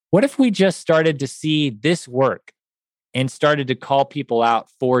What if we just started to see this work and started to call people out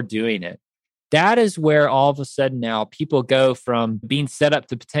for doing it? That is where all of a sudden now people go from being set up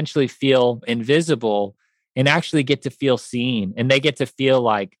to potentially feel invisible and actually get to feel seen. And they get to feel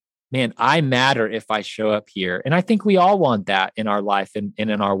like, man, I matter if I show up here. And I think we all want that in our life and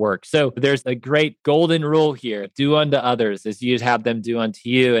in our work. So there's a great golden rule here: do unto others as you'd have them do unto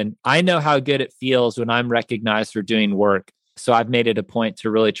you. And I know how good it feels when I'm recognized for doing work. So I've made it a point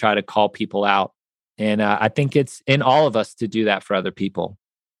to really try to call people out. And I think it's in all of us to do that for other people.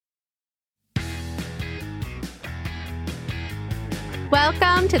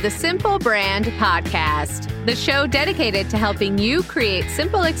 Welcome to the Simple Brand Podcast, the show dedicated to helping you create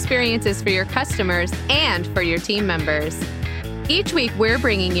simple experiences for your customers and for your team members. Each week, we're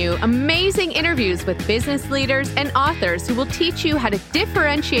bringing you amazing interviews with business leaders and authors who will teach you how to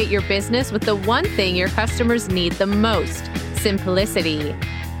differentiate your business with the one thing your customers need the most: simplicity.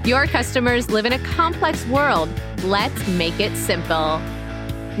 Your customers live in a complex world. Let's make it simple.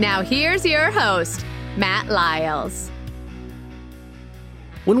 Now, here's your host, Matt Lyles.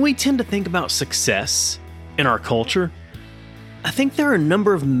 When we tend to think about success in our culture, I think there are a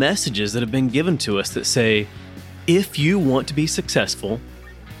number of messages that have been given to us that say, if you want to be successful,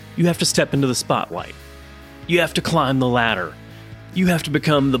 you have to step into the spotlight. You have to climb the ladder. You have to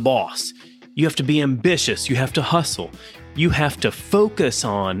become the boss. You have to be ambitious. You have to hustle. You have to focus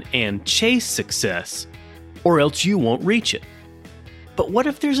on and chase success, or else you won't reach it. But what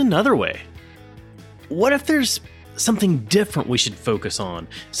if there's another way? What if there's something different we should focus on,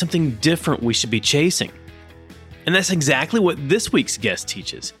 something different we should be chasing? And that's exactly what this week's guest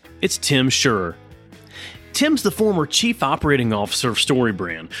teaches. It's Tim Schurer. Tim's the former Chief Operating Officer of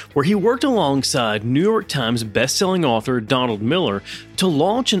StoryBrand, where he worked alongside New York Times bestselling author Donald Miller to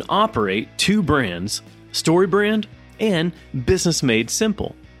launch and operate two brands, StoryBrand and Business Made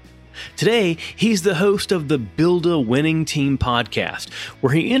Simple. Today, he's the host of the Build a Winning Team podcast,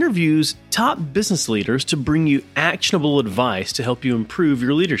 where he interviews top business leaders to bring you actionable advice to help you improve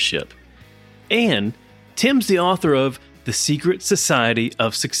your leadership. And Tim's the author of The Secret Society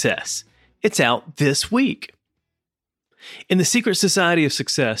of Success. It's out this week. In The Secret Society of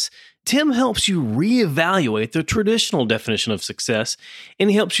Success, Tim helps you reevaluate the traditional definition of success, and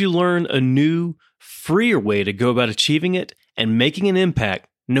he helps you learn a new, freer way to go about achieving it and making an impact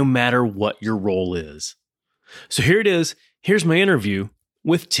no matter what your role is. So here it is. Here's my interview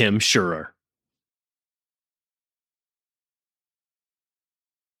with Tim Schurer.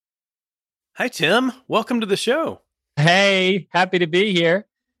 Hi, Tim. Welcome to the show. Hey, happy to be here.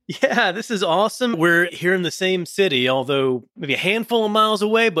 Yeah, this is awesome. We're here in the same city, although maybe a handful of miles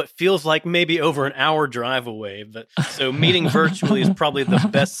away, but feels like maybe over an hour drive away. But so meeting virtually is probably the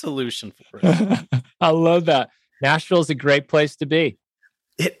best solution for us. I love that. Nashville is a great place to be.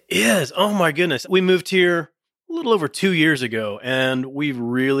 It is. Oh my goodness. We moved here a little over 2 years ago, and we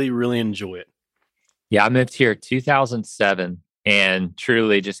really, really enjoy it. Yeah, I moved here 2007 and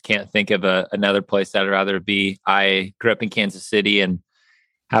truly just can't think of another place I'd rather be. I grew up in Kansas City and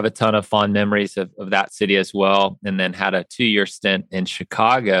have a ton of fond memories of that city as well. And then had a 2-year stint in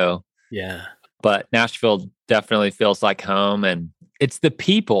Chicago. Yeah. But Nashville definitely feels like home. And it's the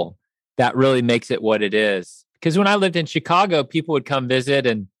people that really makes it what it is. Because when I lived in Chicago, people would come visit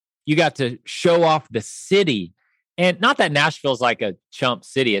and you got to show off the city. And not that Nashville's like a chump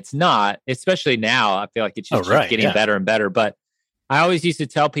city. It's not, especially now. I feel like it's just getting better and better. But I always used to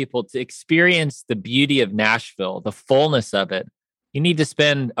tell people to experience the beauty of Nashville, the fullness of it. You need to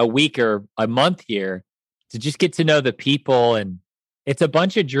spend a week or a month here to just get to know the people. And it's a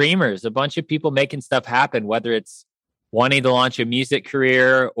bunch of dreamers, a bunch of people making stuff happen, whether it's wanting to launch a music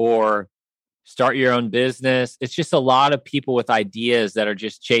career or start your own business. It's just a lot of people with ideas that are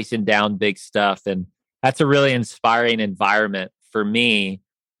just chasing down big stuff. And that's a really inspiring environment for me.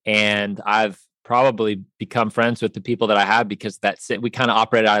 And I've probably become friends with the people that I have because we kind of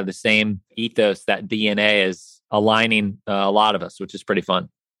operate out of the same ethos. That DNA is aligning a lot of us, which is pretty fun.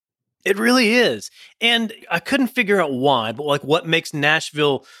 It really is. And I couldn't figure out why, but like what makes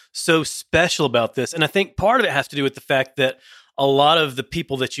Nashville so special about this. And I think part of it has to do with the fact that a lot of the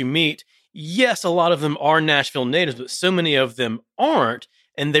people that you meet, yes, a lot of them are Nashville natives, but so many of them aren't.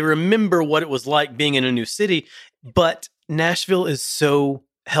 And they remember what it was like being in a new city. But Nashville is so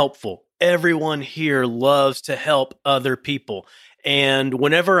helpful. Everyone here loves to help other people. And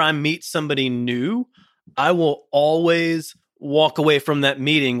whenever I meet somebody new, I will always walk away from that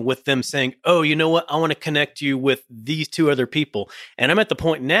meeting with them saying, oh, you know what? I want to connect you with these two other people. And I'm at the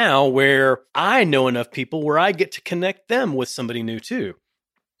point now where I know enough people where I get to connect them with somebody new too.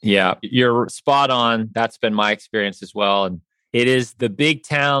 Yeah, you're spot on. That's been my experience as well. And It is the big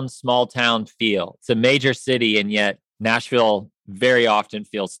town, small town feel. It's a major city, and yet Nashville very often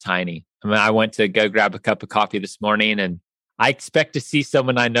feels tiny. I mean, I went to go grab a cup of coffee this morning, and I expect to see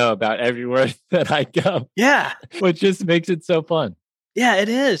someone I know about everywhere that I go. Yeah. Which just makes it so fun. Yeah, it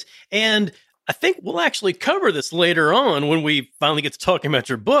is. And I think we'll actually cover this later on when we finally get to talking about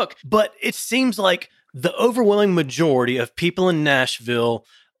your book. But it seems like the overwhelming majority of people in Nashville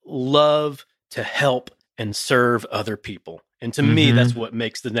love to help and serve other people. And to me, that's what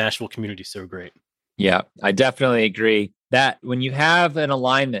makes the Nashville community so great. Yeah, I definitely agree that when you have an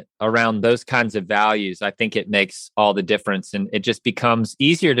alignment around those kinds of values, I think it makes all the difference. And it just becomes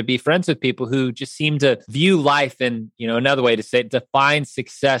easier to be friends with people who just seem to view life in, another way to say it, define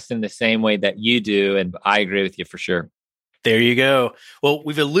success in the same way that you do. And I agree with you for sure. There you go. Well,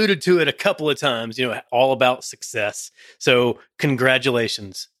 we've alluded to it a couple of times, all about success. So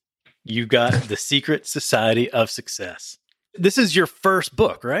congratulations. You got The Secret Society of Success. This is your first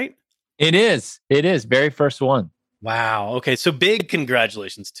book, right? It is. Very first one. Wow. Okay. So big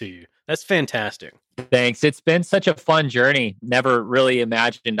congratulations to you. That's fantastic. Thanks. It's been such a fun journey. Never really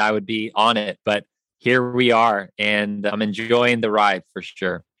imagined I would be on it, but here we are, and I'm enjoying the ride for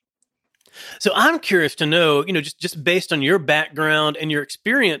sure. So I'm curious to know, just based on your background and your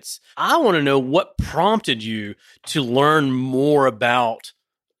experience, I want to know what prompted you to learn more about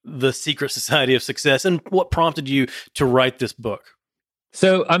The Secret Society of Success and what prompted you to write this book.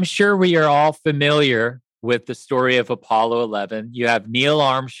 So I'm sure we are all familiar with the story of Apollo 11. You have Neil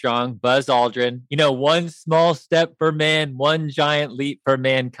Armstrong, Buzz Aldrin, one small step for man, one giant leap for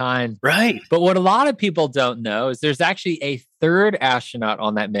mankind. Right. But what a lot of people don't know is there's actually a third astronaut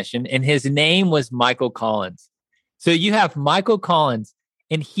on that mission, and his name was Michael Collins. So you have Michael Collins,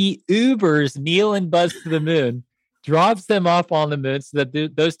 and he Ubers Neil and Buzz to the moon, drops them off on the moon so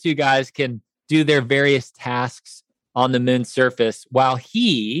that those two guys can do their various tasks on the moon's surface, while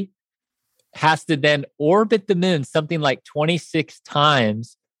he has to then orbit the moon something like 26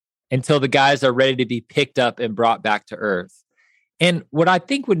 times until the guys are ready to be picked up and brought back to Earth. And what I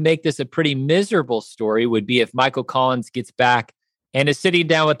think would make this a pretty miserable story would be if Michael Collins gets back and is sitting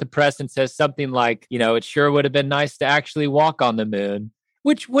down with the press and says something like, it sure would have been nice to actually walk on the moon,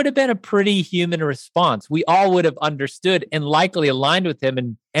 which would have been a pretty human response. We all would have understood and likely aligned with him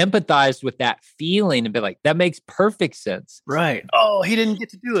and empathized with that feeling and be like, that makes perfect sense. Right. Oh, he didn't get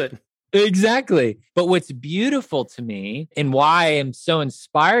to do it. Exactly. But what's beautiful to me and why I am so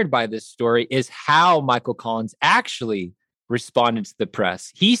inspired by this story is how Michael Collins actually responded to the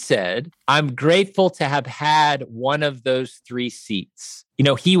press. He said, I'm grateful to have had one of those 3 seats.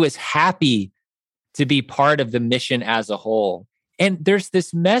 He was happy to be part of the mission as a whole. And there's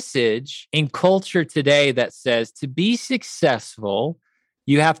this message in culture today that says to be successful,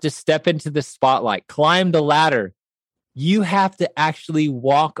 you have to step into the spotlight, climb the ladder. You have to actually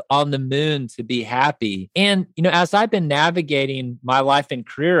walk on the moon to be happy. And, as I've been navigating my life and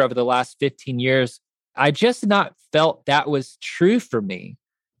career over the last 15 years, I just not felt that was true for me.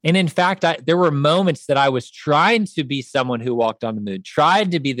 And in fact, there were moments that I was trying to be someone who walked on the moon,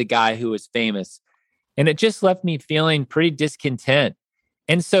 tried to be the guy who was famous. And it just left me feeling pretty discontent.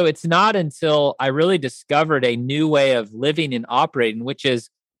 And so it's not until I really discovered a new way of living and operating, which is,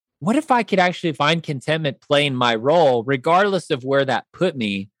 what if I could actually find contentment playing my role, regardless of where that put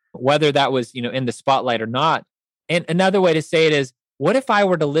me, whether that was, in the spotlight or not? And another way to say it is, what if I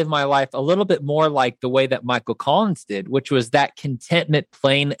were to live my life a little bit more like the way that Michael Collins did, which was that contentment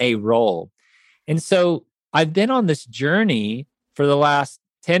playing a role? And so I've been on this journey for the last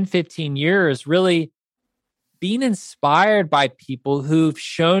 10, 15 years, really being inspired by people who've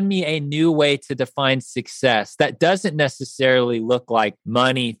shown me a new way to define success that doesn't necessarily look like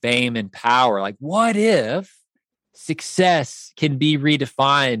money, fame, and power. Like, what if success can be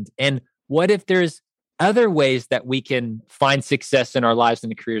redefined? And what if there's other ways that we can find success in our lives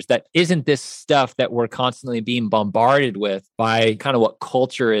and careers that isn't this stuff that we're constantly being bombarded with by kind of what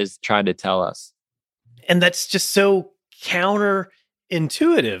culture is trying to tell us? And that's just so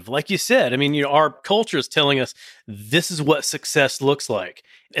counterintuitive. Like you said, our culture is telling us this is what success looks like.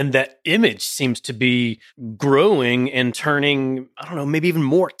 And that image seems to be growing and turning, maybe even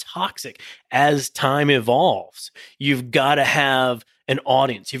more toxic as time evolves. You've got to have an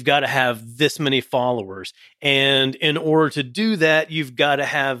audience. You've got to have this many followers. And in order to do that, you've got to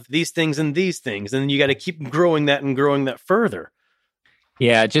have these things and these things. And you got to keep growing that further.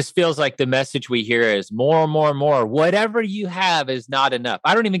 Yeah, it just feels like the message we hear is more and more and more. Whatever you have is not enough.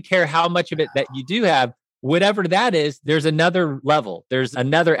 I don't even care how much of it that you do have. Whatever that is, there's another level. There's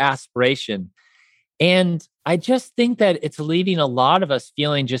another aspiration. And I just think that it's leaving a lot of us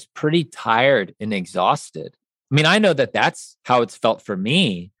feeling just pretty tired and exhausted. I mean, I know that that's how it's felt for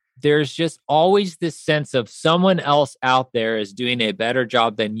me. There's just always this sense of someone else out there is doing a better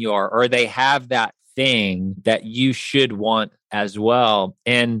job than you are, or they have that thing that you should want as well.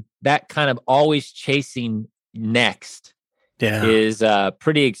 And that kind of always chasing next is a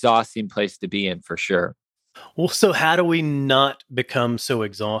pretty exhausting place to be in for sure. Well, so how do we not become so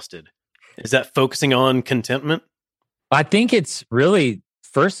exhausted? Is that focusing on contentment? I think it's really,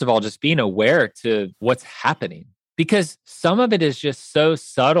 first of all, just being aware to what's happening, because some of it is just so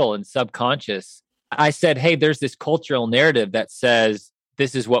subtle and subconscious. I said, hey, there's this cultural narrative that says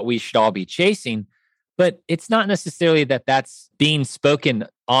this is what we should all be chasing, but it's not necessarily that that's being spoken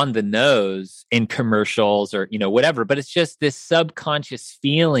on the nose in commercials or, whatever, but it's just this subconscious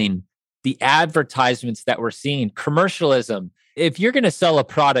feeling, the advertisements that we're seeing, commercialism. If you're going to sell a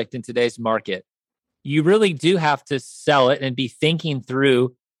product in today's market, you really do have to sell it and be thinking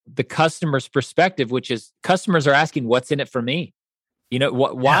through the customer's perspective, which is customers are asking, what's in it for me?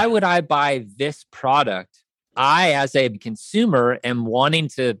 Why would I buy this product? I, as a consumer, am wanting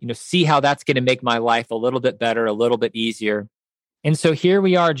to, see how that's going to make my life a little bit better, a little bit easier. And so here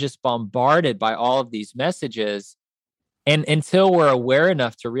we are just bombarded by all of these messages. And until we're aware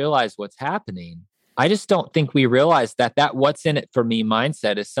enough to realize what's happening, I just don't think we realize that what's in it for me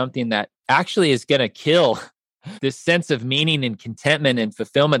mindset is something that actually is going to kill this sense of meaning and contentment and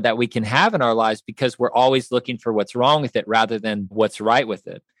fulfillment that we can have in our lives, because we're always looking for what's wrong with it rather than what's right with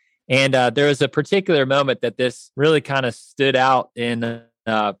it. And there was a particular moment that this really kind of stood out in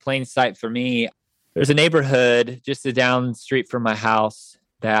plain sight for me. There's a neighborhood just down the street from my house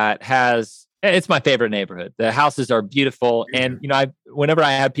that it's my favorite neighborhood. The houses are beautiful. And, whenever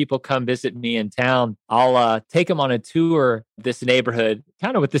I have people come visit me in town, I'll take them on a tour of this neighborhood,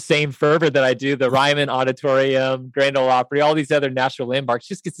 kind of with the same fervor that I do the Ryman Auditorium, Grand Ole Opry, all these other national landmarks,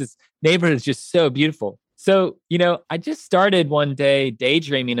 just because this neighborhood is just so beautiful. So, I just started one day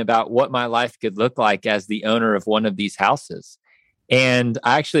daydreaming about what my life could look like as the owner of one of these houses. And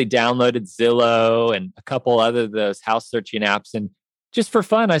I actually downloaded Zillow and a couple other of those house searching apps. And just for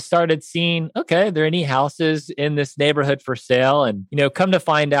fun, I started seeing, okay, are there any houses in this neighborhood for sale? And, come to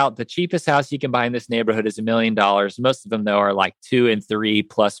find out the cheapest house you can buy in this neighborhood is $1 million. Most of them, though, are like $2 and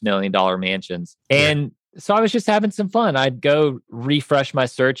 $3+ million mansions. And so I was just having some fun. I'd go refresh my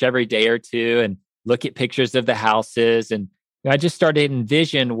search every day or two and look at pictures of the houses. And I just started to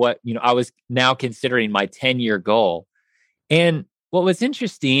envision what, I was now considering my 10-year goal. And what was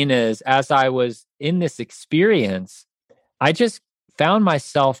interesting is as I was in this experience, I just found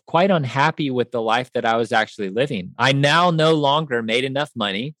myself quite unhappy with the life that I was actually living. I now no longer made enough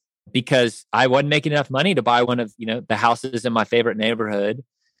money because I wasn't making enough money to buy one of, the houses in my favorite neighborhood.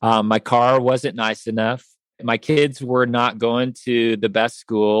 My car wasn't nice enough. My kids were not going to the best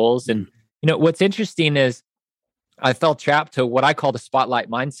schools. And, what's interesting is I fell trapped to what I call the spotlight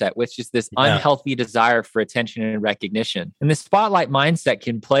mindset, which is this unhealthy desire for attention and recognition. And the spotlight mindset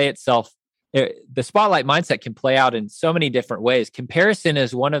can play out in so many different ways. Comparison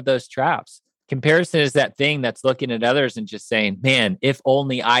is one of those traps. Comparison is that thing that's looking at others and just saying, man, if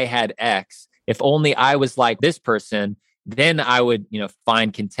only I had X, if only I was like this person, then I would,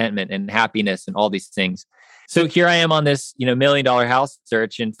 find contentment and happiness and all these things. So here I am on this, $1 million house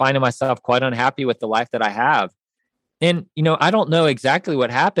search and finding myself quite unhappy with the life that I have. And, I don't know exactly what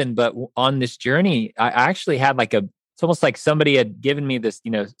happened, but on this journey, I actually had it's almost like somebody had given me this,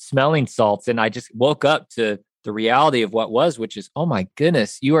 smelling salts. And I just woke up to the reality of what was, which is, oh my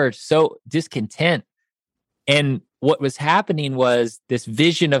goodness, you are so discontent. And what was happening was this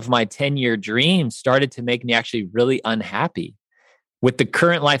vision of my 10-year dream started to make me actually really unhappy with the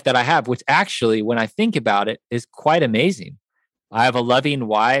current life that I have, which actually, when I think about it, is quite amazing. I have a loving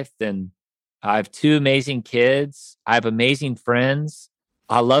wife and I have 2 amazing kids. I have amazing friends.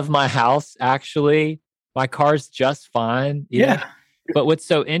 I love my house, actually. My car's just fine. But what's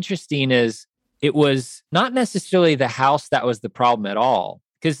so interesting is it was not necessarily the house that was the problem at all,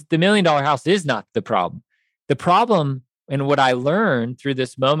 because the $1 million house is not the problem. The problem, and what I learned through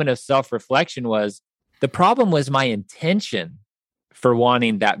this moment of self-reflection, was the problem was my intention for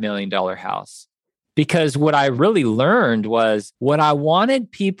wanting that $1 million house. Because what I really learned was what I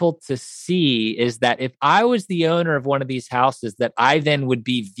wanted people to see is that if I was the owner of one of these houses, that I then would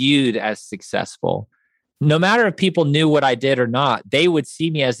be viewed as successful. No matter if people knew what I did or not, they would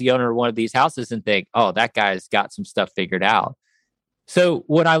see me as the owner of one of these houses and think, oh, that guy's got some stuff figured out. So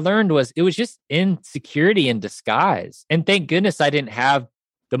what I learned was it was just insecurity in disguise. And thank goodness I didn't have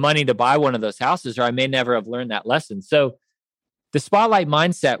the money to buy one of those houses, or I may never have learned that lesson. So the spotlight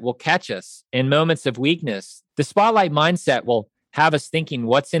mindset will catch us in moments of weakness. The spotlight mindset will have us thinking,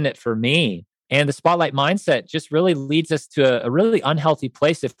 what's in it for me? And the spotlight mindset just really leads us to a really unhealthy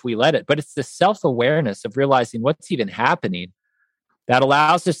place if we let it. But it's the self-awareness of realizing what's even happening that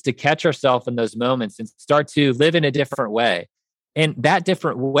allows us to catch ourselves in those moments and start to live in a different way. And that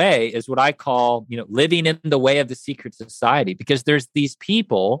different way is what I call, living in the way of the secret society, because there's these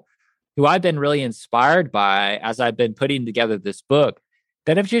people who I've been really inspired by as I've been putting together this book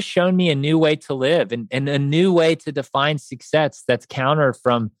that have just shown me a new way to live and a new way to define success that's counter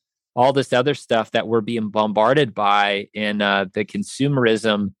from all this other stuff that we're being bombarded by in the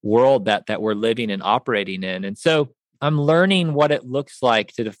consumerism world that we're living and operating in. And so I'm learning what it looks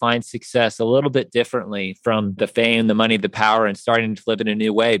like to define success a little bit differently from the fame, the money, the power, and starting to live in a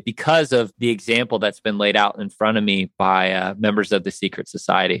new way because of the example that's been laid out in front of me by members of the secret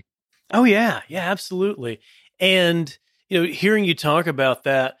society. Oh, yeah. Yeah, absolutely. And, hearing you talk about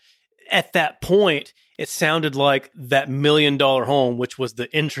that, at that point, it sounded like that $1 million home, which was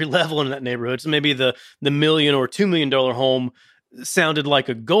the entry level in that neighborhood. So maybe the $1 million or $2 million home sounded like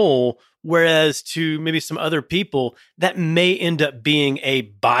a goal, whereas to maybe some other people, that may end up being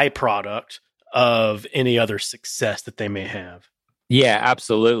a byproduct of any other success that they may have. Yeah,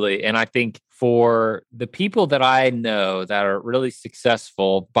 absolutely. And I think for the people that I know that are really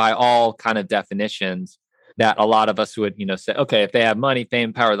successful by all kind of definitions, that a lot of us would, say, okay, if they have money,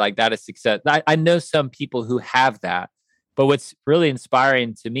 fame, power, like that is success. I know some people who have that. But what's really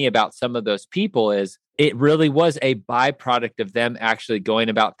inspiring to me about some of those people is it really was a byproduct of them actually going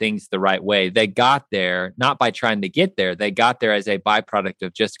about things the right way. They got there, not by trying to get there. They got there as a byproduct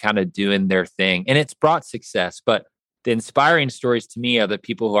of just kind of doing their thing. And it's brought success. But the inspiring stories to me are the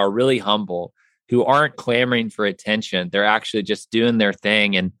people who are really humble, who aren't clamoring for attention. They're actually just doing their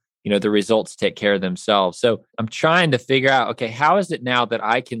thing, and the results take care of themselves. So I'm trying to figure out, okay, how is it now that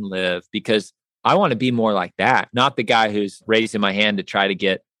I can live? Because I want to be more like that, not the guy who's raising my hand to try to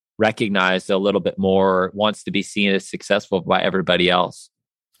get recognized a little bit more, or wants to be seen as successful by everybody else.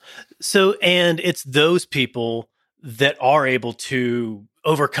 So, and it's those people that are able to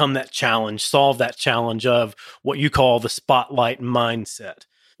overcome that challenge, solve that challenge of what you call the spotlight mindset.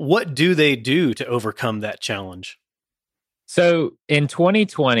 What do they do to overcome that challenge? So in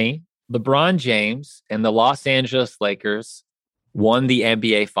 2020, LeBron James and the Los Angeles Lakers won the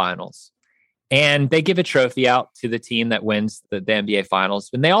NBA Finals. And they give a trophy out to the team that wins the NBA Finals.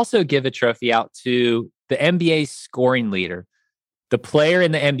 And they also give a trophy out to the NBA scoring leader, the player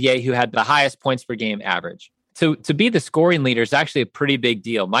in the NBA who had the highest points per game average. To be the scoring leader is actually a pretty big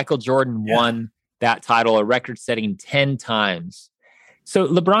deal. Michael Jordan won that title, a record-setting 10 times. So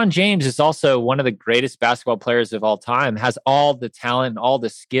LeBron James is also one of the greatest basketball players of all time, has all the talent and all the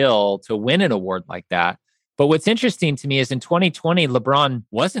skill to win an award like that. But what's interesting to me is in 2020, LeBron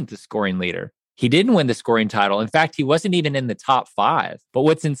wasn't the scoring leader. He didn't win the scoring title. In fact, he wasn't even in the top 5. But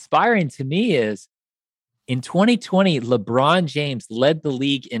what's inspiring to me is in 2020, LeBron James led the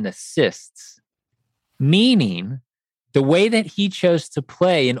league in assists, meaning the way that he chose to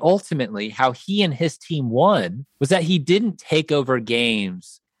play and ultimately how he and his team won was that he didn't take over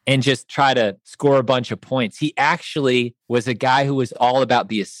games and just try to score a bunch of points. He actually was a guy who was all about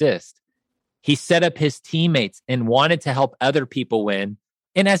the assist. He set up his teammates and wanted to help other people win.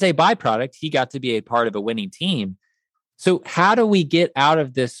 And as a byproduct, he got to be a part of a winning team. So how do we get out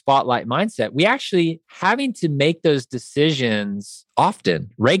of this spotlight mindset? We actually having to make those decisions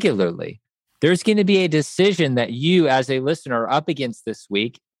often, regularly. There's going to be a decision that you as a listener are up against this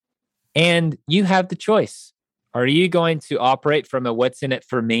week, and you have the choice. Are you going to operate from a what's in it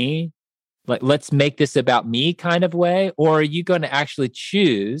for me? Like, let's make this about me kind of way? Or are you going to actually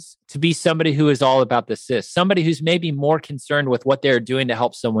choose to be somebody who is all about the assist, somebody who's maybe more concerned with what they're doing to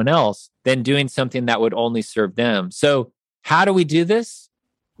help someone else than doing something that would only serve them? So how do we do this?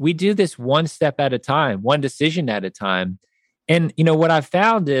 We do this one step at a time, one decision at a time. And, what I've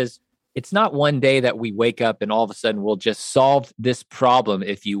found is it's not one day that we wake up and all of a sudden we'll just solve this problem,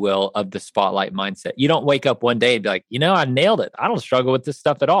 if you will, of the spotlight mindset. You don't wake up one day and be like, I nailed it. I don't struggle with this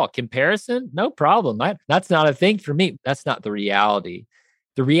stuff at all. Comparison, no problem. That's not a thing for me. That's not the reality.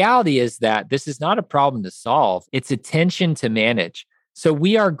 The reality is that this is not a problem to solve. It's a tension to manage. So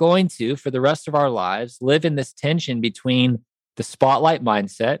we are going to, for the rest of our lives, live in this tension between the spotlight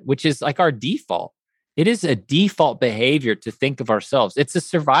mindset, which is like our default. It is a default behavior to think of ourselves. It's a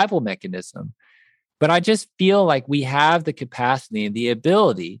survival mechanism. But I just feel like we have the capacity and the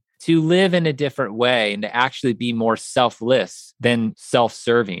ability to live in a different way and to actually be more selfless than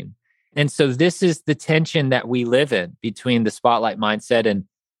self-serving. And so this is the tension that we live in between the spotlight mindset and,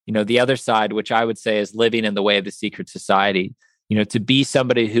 the other side, which I would say is living in the way of the secret society. To be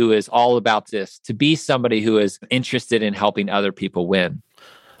somebody who is all about this, to be somebody who is interested in helping other people win.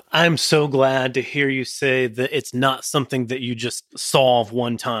 I'm so glad to hear you say that it's not something that you just solve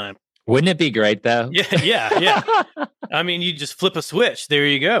one time. Wouldn't it be great though? Yeah. I mean, you just flip a switch. There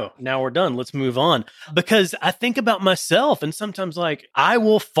you go. Now we're done. Let's move on. Because I think about myself, and sometimes like I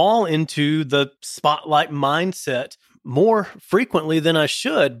will fall into the spotlight mindset more frequently than I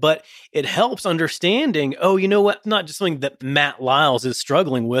should, but it helps understanding, oh, you know what? Not just something that Matt Lyles is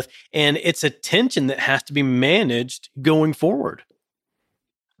struggling with, and it's a tension that has to be managed going forward.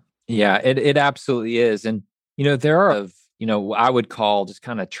 Yeah, it absolutely is. And, there are, I would call just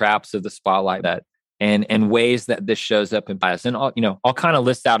kind of traps of the spotlight that, and ways that this shows up in bias. And I'll kind of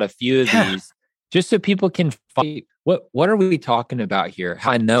list out a few of these just so people can find what are we talking about here?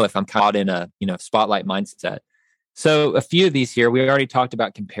 How I know if I'm caught in a, spotlight mindset. So a few of these here, we already talked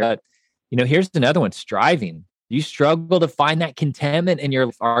about compare. Here's another one, striving. You struggle to find that contentment in your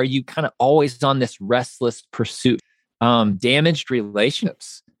life. Are you kind of always on this restless pursuit? Damaged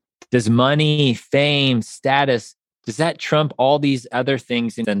relationships. Does money, fame, status, does that trump all these other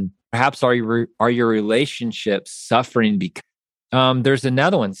things? And perhaps are your relationships suffering because there's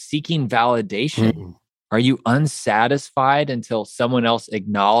another one, seeking validation. Mm-hmm. Are you unsatisfied until someone else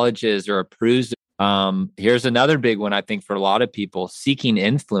acknowledges or approves? Here's another big one, I think, for a lot of people, seeking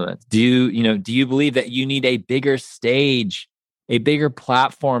influence. Do you believe that you need a bigger stage, a bigger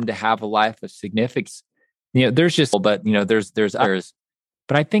platform to have a life of significance? There's others.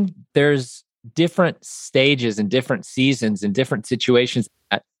 But I think there's different stages and different seasons and different situations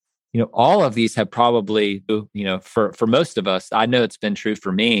that, all of these have probably, for most of us, I know it's been true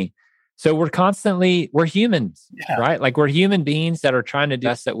for me. So we're humans, right? Like we're human beings that are trying to do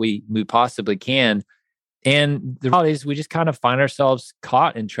the best that we possibly can. And the reality is we just kind of find ourselves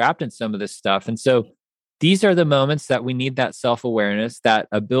caught and trapped in some of this stuff. And so these are the moments that we need that self-awareness, that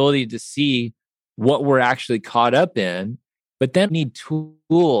ability to see what we're actually caught up in. But then we need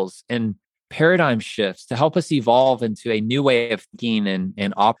tools and paradigm shifts to help us evolve into a new way of thinking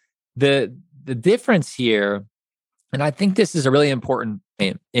and the difference here, and I think this is a really important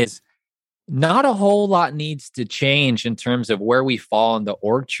thing, is not a whole lot needs to change in terms of where we fall in the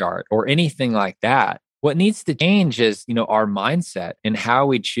org chart or anything like that. What needs to change is, our mindset and how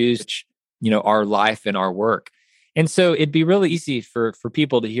we choose, our life and our work. And so it'd be really easy for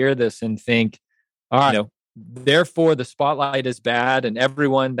people to hear this and think, all right, therefore the spotlight is bad and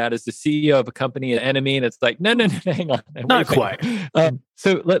everyone that is the CEO of a company is an enemy. And it's like, no, hang on. Not quite.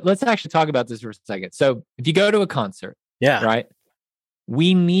 So let's actually talk about this for a second. So if you go to a concert, right,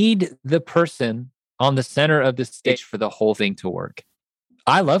 we need the person on the center of the stage for the whole thing to work.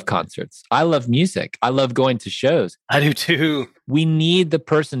 I love concerts. I love music. I love going to shows. I do too. We need the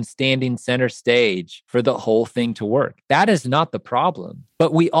person standing center stage for the whole thing to work. That is not the problem.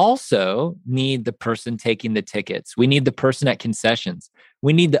 But we also need the person taking the tickets. We need the person at concessions.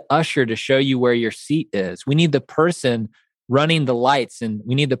 We need the usher to show you where your seat is. We need the person running the lights, and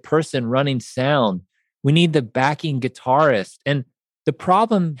we need the person running sound. We need the backing guitarist. And the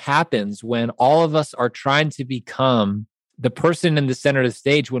problem happens when all of us are trying to become the person in the center of the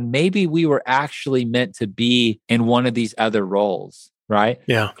stage when maybe we were actually meant to be in one of these other roles, right?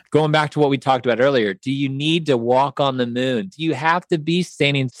 Yeah. Going back to what we talked about earlier, do you need to walk on the moon? Do you have to be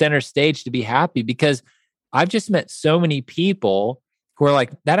standing center stage to be happy? Because I've just met so many people who are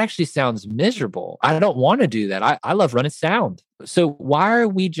like, that actually sounds miserable. I don't want to do that. I love running sound. So why are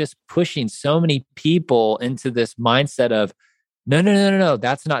we just pushing so many people into this mindset of, no,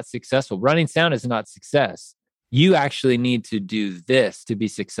 that's not successful. Running sound is not success. You actually need to do this to be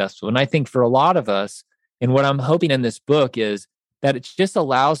successful. And I think for a lot of us, and what I'm hoping in this book is that it just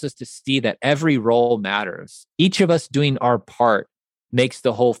allows us to see that every role matters. Each of us doing our part makes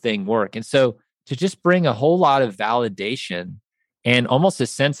the whole thing work. And so to just bring a whole lot of validation and almost a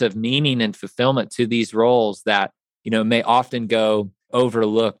sense of meaning and fulfillment to these roles that, may often go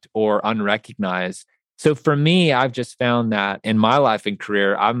overlooked or unrecognized. So for me, I've just found that in my life and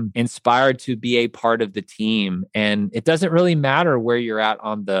career, I'm inspired to be a part of the team. And it doesn't really matter where you're at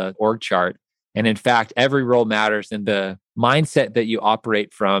on the org chart. And in fact, every role matters. And the mindset that you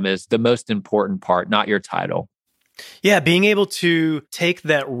operate from is the most important part, not your title. Yeah, being able to take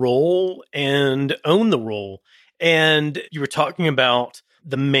that role and own the role. And you were talking about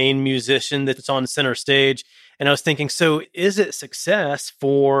the main musician that's on center stage. And I was thinking, so is it success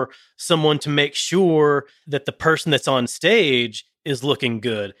for someone to make sure that the person that's on stage is looking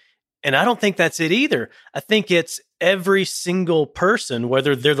good? And I don't think that's it either. I think it's every single person,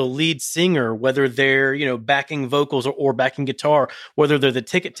 whether they're the lead singer, whether they're, backing vocals or backing guitar, whether they're the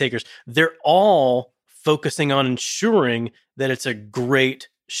ticket takers, they're all focusing on ensuring that it's a great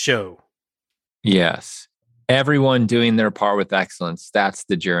show. Yes. Everyone doing their part with excellence. That's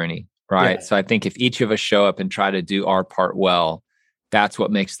the journey, right? Yeah. So I think if each of us show up and try to do our part well, that's what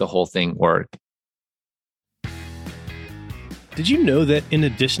makes the whole thing work. Did you know that in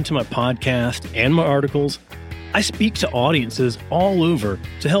addition to my podcast and my articles, I speak to audiences all over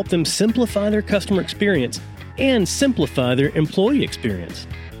to help them simplify their customer experience and simplify their employee experience?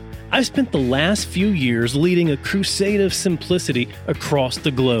 I've spent the last few years leading a crusade of simplicity across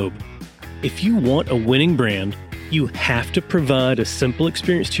the globe. If you want a winning brand, you have to provide a simple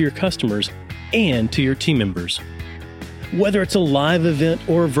experience to your customers and to your team members. Whether it's a live event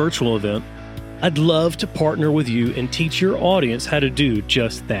or a virtual event, I'd love to partner with you and teach your audience how to do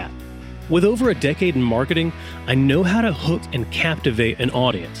just that. With over a decade in marketing, I know how to hook and captivate an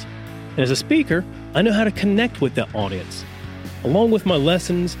audience. And as a speaker, I know how to connect with that audience. Along with my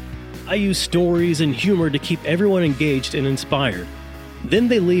lessons, I use stories and humor to keep everyone engaged and inspired. Then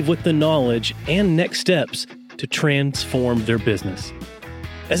they leave with the knowledge and next steps to transform their business.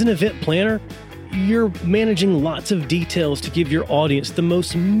 As an event planner, you're managing lots of details to give your audience the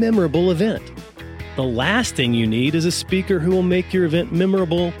most memorable event. The last thing you need is a speaker who will make your event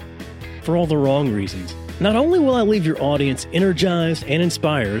memorable for all the wrong reasons. Not only will I leave your audience energized and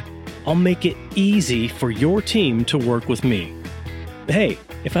inspired, I'll make it easy for your team to work with me. Hey,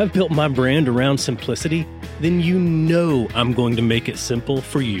 if I've built my brand around simplicity, then you know I'm going to make it simple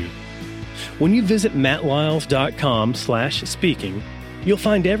for you. When you visit mattlyles.com/speaking, you'll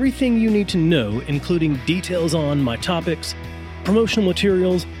find everything you need to know, including details on my topics, promotional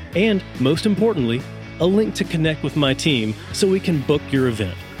materials, and most importantly, a link to connect with my team so we can book your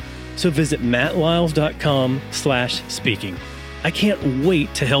event. So visit mattlyles.com/speaking. I can't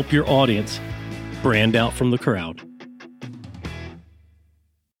wait to help your audience brand out from the crowd.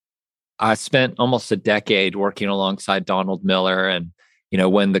 I spent almost a decade working alongside Donald Miller. And,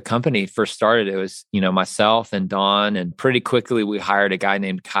 when the company first started, it was, myself and Don. And pretty quickly, we hired a guy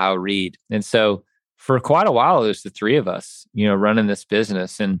named Kyle Reed. And so for quite a while, it was the three of us, running this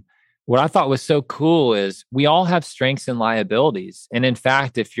business. And what I thought was so cool is we all have strengths and liabilities. And in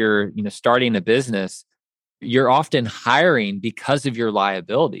fact, if you're, starting a business, you're often hiring because of your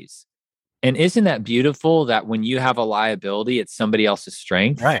liabilities. And isn't that beautiful that when you have a liability, it's somebody else's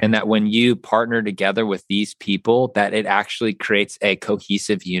strength? Right. And that when you partner together with these people, that it actually creates a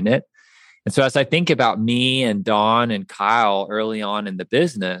cohesive unit. And so as I think about me and Don and Kyle early on in the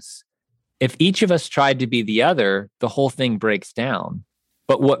business, if each of us tried to be the other, the whole thing breaks down.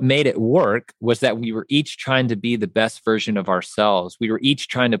 But what made it work was that we were each trying to be the best version of ourselves. We were each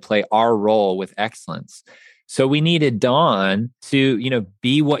trying to play our role with excellence. So we needed Don to,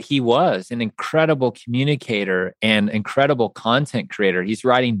 be what he was, an incredible communicator and incredible content creator. He's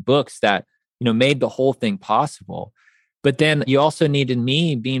writing books that, made the whole thing possible. But then you also needed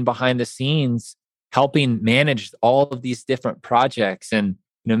me being behind the scenes, helping manage all of these different projects and,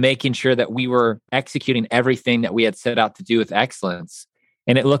 making sure that we were executing everything that we had set out to do with excellence.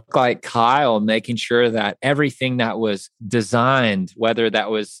 And it looked like Kyle making sure that everything that was designed, whether that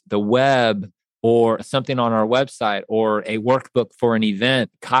was the web or something on our website or a workbook for an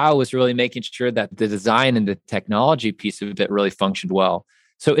event, Kyle was really making sure that the design and the technology piece of it really functioned well.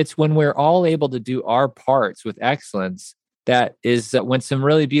 So it's when we're all able to do our parts with excellence, that is when some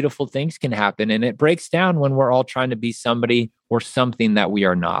really beautiful things can happen. And it breaks down when we're all trying to be somebody or something that we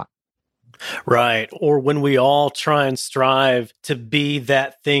are not. Right. Or when we all try and strive to be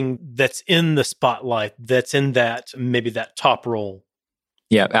that thing that's in the spotlight, that's in that, maybe that top role.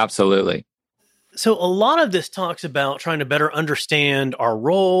 Yeah, absolutely. So a lot of this talks about trying to better understand our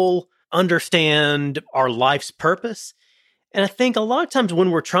role, understand our life's purpose. And I think a lot of times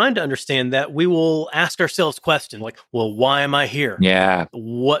when we're trying to understand that, we will ask ourselves questions like, well, why am I here? Yeah.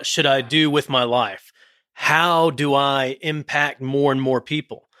 What should I do with my life? How do I impact more and more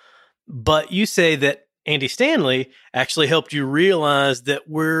people? But you say that Andy Stanley actually helped you realize that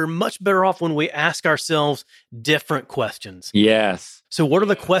we're much better off when we ask ourselves different questions. Yes. So what are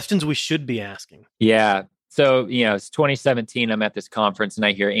the questions we should be asking? Yeah. So, it's 2017. I'm at this conference and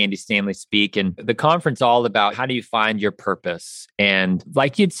I hear Andy Stanley speak. And the conference all about how do you find your purpose? And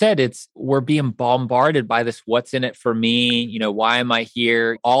like you'd said, we're being bombarded by this, what's in it for me? Why am I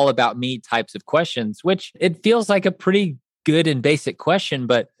here? All about me types of questions, which it feels like a pretty good and basic question.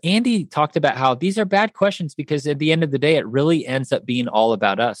 But Andy talked about how these are bad questions because at the end of the day, it really ends up being all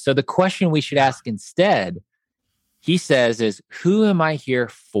about us. So the question we should ask instead, he says, is who am I here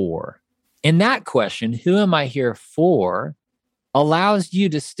for? And that question, who am I here for, allows you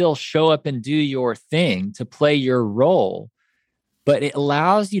to still show up and do your thing, to play your role, but it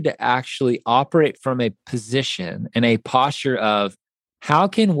allows you to actually operate from a position and a posture of, how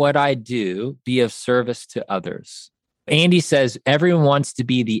can what I do be of service to others? Andy says everyone wants to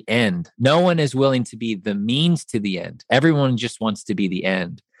be the end. No one is willing to be the means to the end. Everyone just wants to be the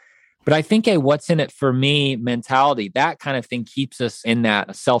end. But I think a what's in it for me mentality, that kind of thing keeps us in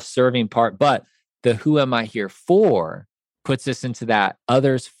that self-serving part. But the who am I here for puts us into that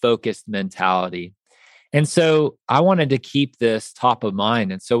others focused mentality. And so I wanted to keep this top of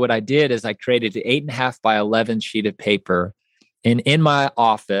mind. And so what I did is I created an 8.5 by 11 sheet of paper. And in my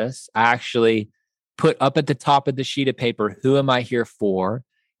office, I actually put up at the top of the sheet of paper, who am I here for?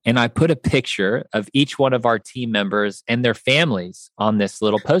 And I put a picture of each one of our team members and their families on this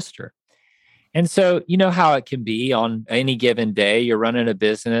little poster. And so, you know how it can be on any given day. You're running a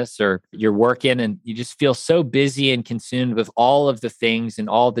business or you're working and you just feel so busy and consumed with all of the things and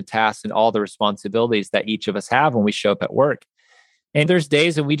all the tasks and all the responsibilities that each of us have when we show up at work. And there's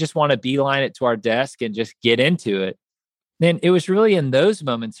days that we just want to beeline it to our desk and just get into it. And it was really in those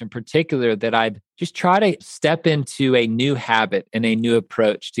moments in particular that I'd just try to step into a new habit and a new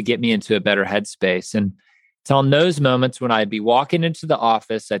approach to get me into a better headspace. And it's on those moments when I'd be walking into the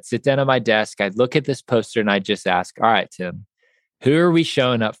office, I'd sit down at my desk, I'd look at this poster and I'd just ask, all right, Tim, who are we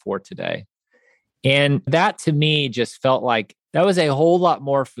showing up for today? And that to me just felt like that was a whole lot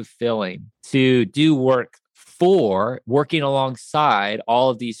more fulfilling to do work for, working alongside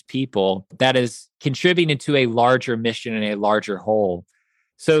all of these people that is contributing to a larger mission and a larger whole.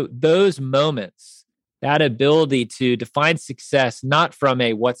 So those moments, that ability to define success, not from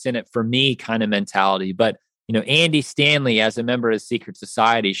a what's in it for me kind of mentality, but Andy Stanley, as a member of Secret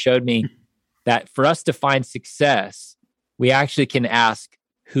Society, showed me that for us to find success, we actually can ask,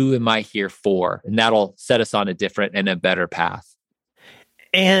 who am I here for? And that'll set us on a different and a better path.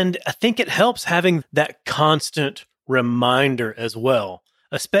 And I think it helps having that constant reminder as well,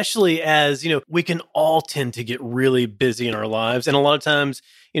 especially as, we can all tend to get really busy in our lives. And a lot of times,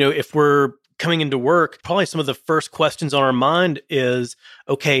 if we're coming into work, probably some of the first questions on our mind is,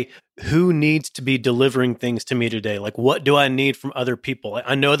 okay, who needs to be delivering things to me today? Like, what do I need from other people?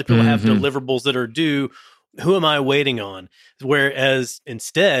 I know that people have deliverables that are due. Who am I waiting on? Whereas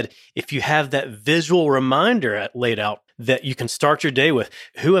instead, if you have that visual reminder laid out that you can start your day with,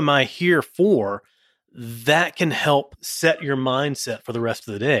 who am I here for? That can help set your mindset for the rest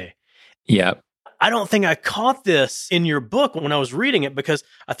of the day. Yeah. I don't think I caught this in your book when I was reading it because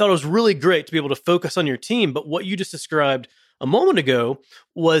I thought it was really great to be able to focus on your team. But what you just described a moment ago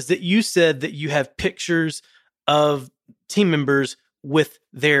was that you said that you have pictures of team members with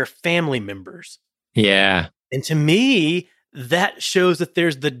their family members. Yeah. And to me, that shows that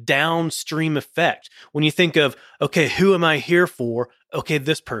there's the downstream effect. When you think of, okay, who am I here for? Okay,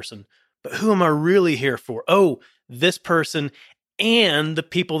 this person. But who am I really here for? Oh, this person and the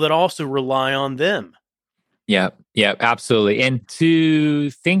people that also rely on them. Yeah, absolutely. And to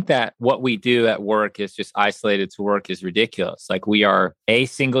think that what we do at work is just isolated to work is ridiculous. Like, we are a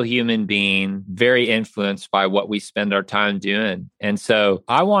single human being, very influenced by what we spend our time doing. And so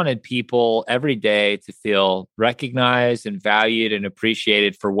I wanted people every day to feel recognized and valued and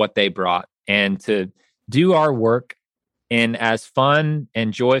appreciated for what they brought, and to do our work in as fun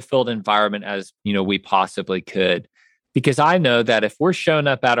and joy-filled environment as we possibly could. Because I know that if we're showing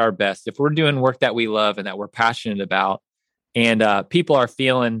up at our best, if we're doing work that we love and that we're passionate about, and people are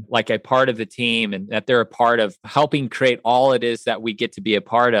feeling like a part of the team and that they're a part of helping create all it is that we get to be a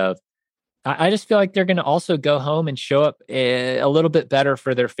part of, I just feel like they're going to also go home and show up a little bit better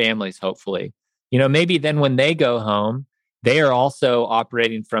for their families, hopefully. Maybe then when they go home, they are also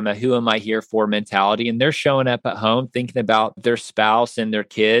operating from a who am I here for mentality, and they're showing up at home thinking about their spouse and their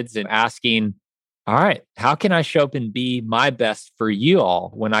kids and asking, all right, how can I show up and be my best for you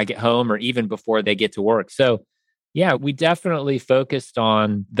all when I get home or even before they get to work? So yeah, we definitely focused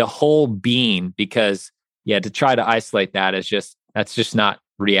on the whole being because to try to isolate that that's just not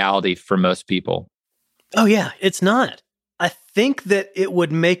reality for most people. Oh yeah, it's not. I think that it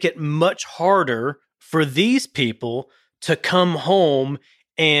would make it much harder for these people to come home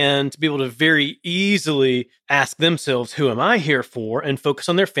and to be able to very easily ask themselves, who am I here for? And focus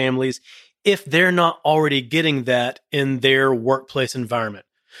on their families if they're not already getting that in their workplace environment.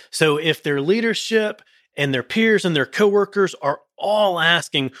 So if their leadership and their peers and their coworkers are all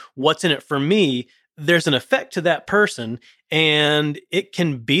asking, what's in it for me? There's an effect to that person, and it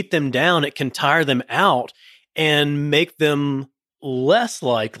can beat them down. It can tire them out and make them less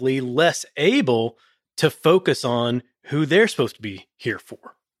likely, less able to focus on who they're supposed to be here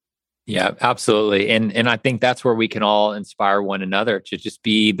for. Yeah, absolutely. And I think that's where we can all inspire one another to just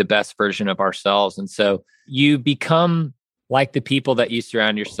be the best version of ourselves. And so you become like the people that you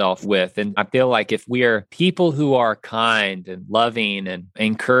surround yourself with. And I feel like if we are people who are kind and loving and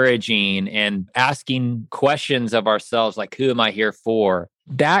encouraging and asking questions of ourselves, like, who am I here for?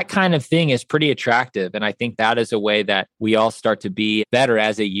 That kind of thing is pretty attractive. And I think that is a way that we all start to be better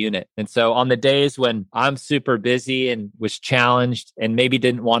as a unit. And so on the days when I'm super busy and was challenged and maybe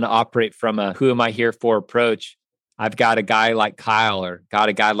didn't want to operate from a who am I here for approach, I've got a guy like Kyle or got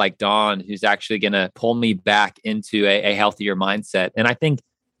a guy like Don who's actually going to pull me back into a healthier mindset. And I think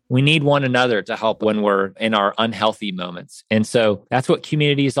we need one another to help when we're in our unhealthy moments. And so that's what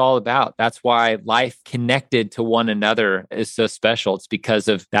community is all about. That's why life connected to one another is so special. It's because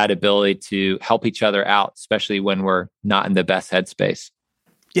of that ability to help each other out, especially when we're not in the best headspace.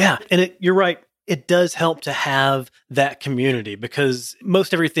 Yeah. And you're right. It does help to have that community because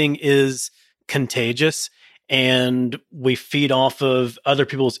most everything is contagious and we feed off of other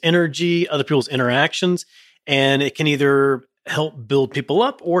people's energy, other people's interactions, and it can either help build people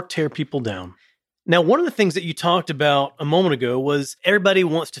up or tear people down. Now, one of the things that you talked about a moment ago was everybody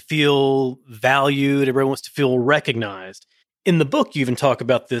wants to feel valued, everybody wants to feel recognized. In the book, you even talk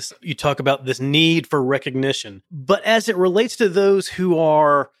about this. You talk about this need for recognition. But as it relates to those who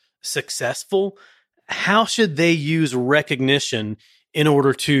are successful, how should they use recognition in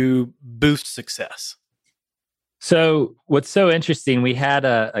order to boost success? So what's so interesting, we had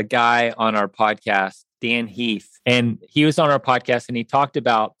a guy on our podcast, Dan Heath, and he was on our podcast and he talked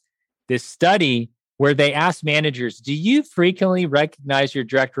about this study where they asked managers, do you frequently recognize your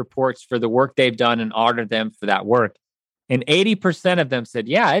direct reports for the work they've done and honor them for that work? And 80% of them said,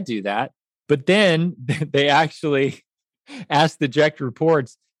 yeah, I do that. But then they actually asked the direct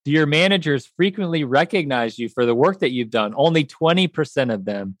reports, do your managers frequently recognize you for the work that you've done? Only 20% of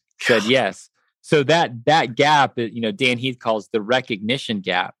them said yes. So that gap, Dan Heath calls the recognition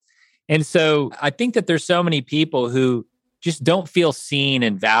gap. And so I think that there's so many people who just don't feel seen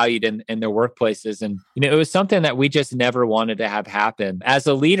and valued in their workplaces. And, it was something that we just never wanted to have happen. As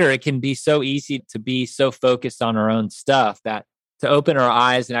a leader, it can be so easy to be so focused on our own stuff that to open our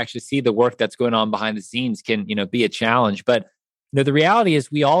eyes and actually see the work that's going on behind the scenes can, be a challenge. But the reality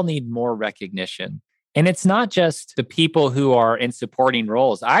is we all need more recognition. And it's not just the people who are in supporting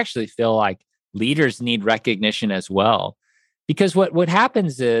roles. I actually feel like leaders need recognition as well. Because what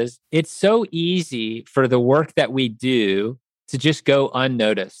happens is it's so easy for the work that we do to just go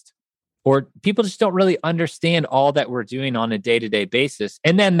unnoticed, or people just don't really understand all that we're doing on a day-to-day basis.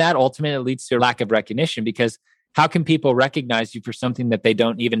 And then that ultimately leads to a lack of recognition, because how can people recognize you for something that they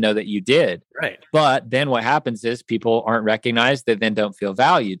don't even know that you did? Right. But then what happens is people aren't recognized, they then don't feel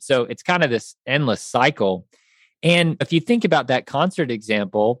valued. So it's kind of this endless cycle. And if you think about that concert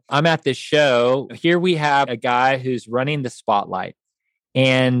example, I'm at this show. Here we have a guy who's running the spotlight.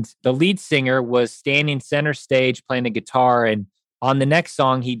 And the lead singer was standing center stage playing the guitar. And on the next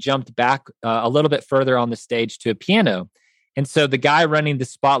song, he jumped back a little bit further on the stage to a piano. And so the guy running the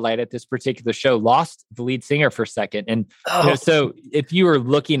spotlight at this particular show lost the lead singer for a second. And so if you were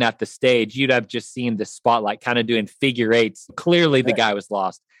looking at the stage, you'd have just seen the spotlight kind of doing figure eights. Clearly, the guy was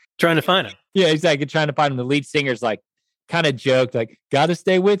lost. Trying to find him. Yeah, exactly. Trying to find him. The lead singer's like kind of joked, like, gotta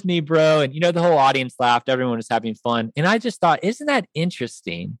stay with me, bro. And, the whole audience laughed. Everyone was having fun. And I just thought, isn't that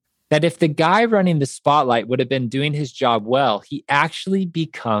interesting that if the guy running the spotlight would have been doing his job well, he actually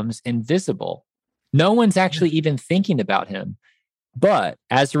becomes invisible. No one's actually even thinking about him. But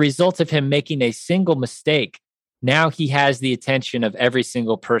as a result of him making a single mistake, now he has the attention of every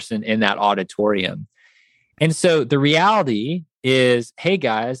single person in that auditorium. And so the reality is, hey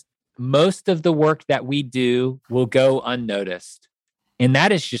guys, most of the work that we do will go unnoticed. And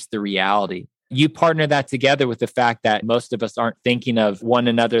that is just the reality. You partner that together with the fact that most of us aren't thinking of one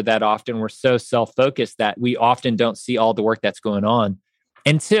another that often. We're so self-focused that we often don't see all the work that's going on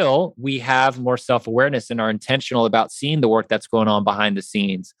until we have more self-awareness and are intentional about seeing the work that's going on behind the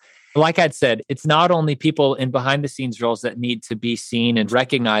scenes. Like I'd said, it's not only people in behind the scenes roles that need to be seen and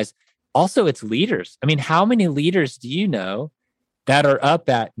recognized. Also, it's leaders. I mean, how many leaders do you know that are up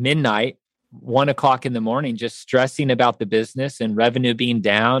at midnight, 1 o'clock in the morning, just stressing about the business and revenue being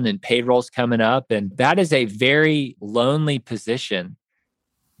down and payrolls coming up? And that is a very lonely position.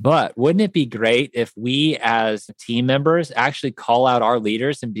 But wouldn't it be great if we as team members actually call out our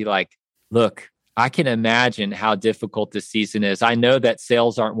leaders and be like, look, I can imagine how difficult this season is. I know that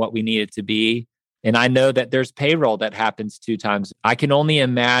sales aren't what we need it to be. And I know that there's payroll that happens 2 times. I can only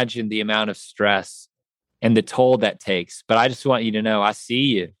imagine the amount of stress and the toll that takes. But I just want you to know, I see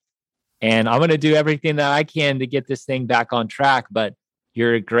you. And I'm going to do everything that I can to get this thing back on track. But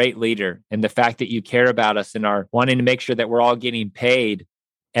you're a great leader. And the fact that you care about us and are wanting to make sure that we're all getting paid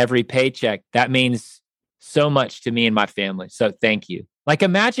every paycheck, that means so much to me and my family. So thank you. Like,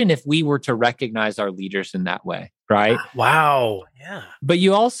 imagine if we were to recognize our leaders in that way, right? Wow. Yeah. But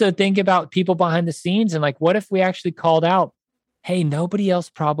you also think about people behind the scenes and like, what if we actually called out, hey, nobody else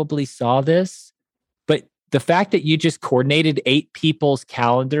probably saw this, but the fact that you just coordinated 8 people's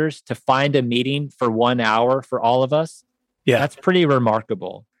calendars to find a meeting for 1 hour for all of us, that's pretty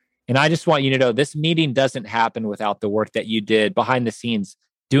remarkable. And I just want you to know this meeting doesn't happen without the work that you did behind the scenes,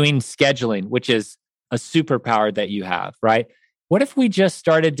 doing scheduling, which is a superpower that you have, right? What if we just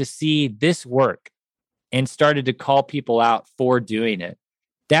started to see this work and started to call people out for doing it?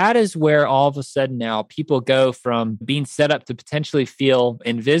 That is where all of a sudden now people go from being set up to potentially feel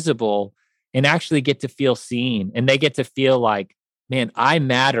invisible and actually get to feel seen. And they get to feel like, man, I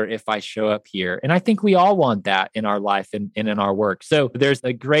matter if I show up here. And I think we all want that in our life and in our work. So there's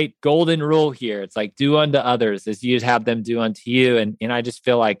a great golden rule here. It's like, do unto others as you have them do unto you. And I just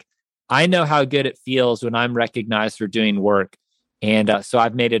feel like I know how good it feels when I'm recognized for doing work. And so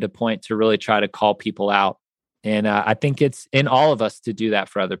I've made it a point to really try to call people out. And I think it's in all of us to do that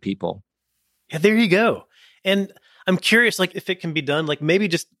for other people. Yeah, there you go. And I'm curious, like, if it can be done, like maybe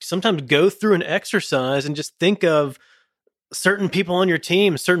just sometimes go through an exercise and just think of certain people on your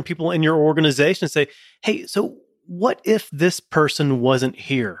team, certain people in your organization, and say, hey, so what if this person wasn't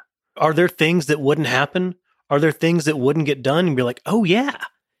here? Are there things that wouldn't happen? Are there things that wouldn't get done? And be like, oh yeah,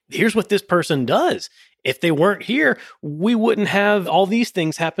 here's what this person does. If they weren't here, we wouldn't have all these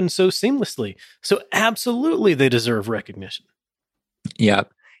things happen so seamlessly. So absolutely, they deserve recognition. Yeah.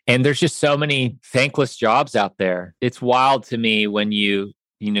 And there's just so many thankless jobs out there. It's wild to me when you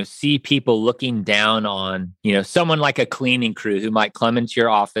see people looking down on, someone like a cleaning crew who might come into your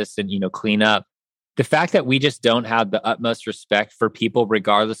office and, clean up. The fact that we just don't have the utmost respect for people,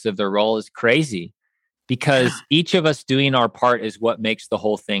 regardless of their role, is crazy. Because each of us doing our part is what makes the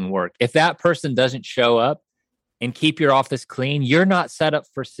whole thing work. If that person doesn't show up and keep your office clean, you're not set up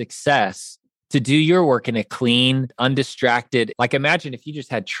for success to do your work in a clean, undistracted. Like, imagine if you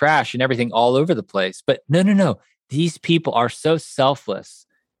just had trash and everything all over the place. But no. These people are so selfless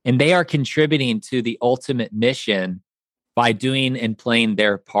and they are contributing to the ultimate mission by doing and playing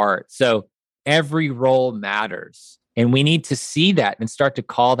their part. So every role matters. And we need to see that and start to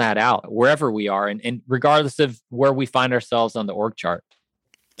call that out wherever we are and regardless of where we find ourselves on the org chart.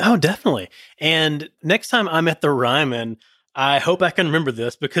 Oh, definitely. And next time I'm at the Ryman, I hope I can remember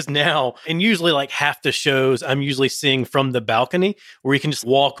this, because now, and usually like half the shows, I'm usually seeing from the balcony where you can just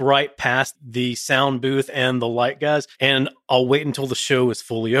walk right past the sound booth and the light guys. And I'll wait until the show is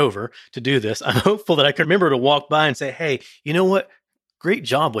fully over to do this. I'm hopeful that I can remember to walk by and say, hey, you know what? Great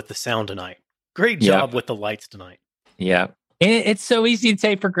job with the sound tonight. Great job with the lights tonight. Yeah. And it's so easy to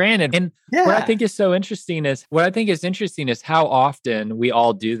take for granted. And what I think is interesting is how often we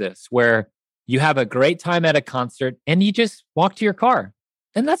all do this, where you have a great time at a concert and you just walk to your car.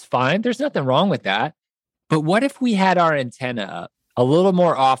 And that's fine. There's nothing wrong with that. But what if we had our antenna up a little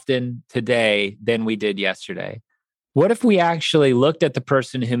more often today than we did yesterday? What if we actually looked at the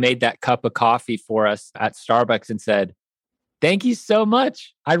person who made that cup of coffee for us at Starbucks and said, thank you so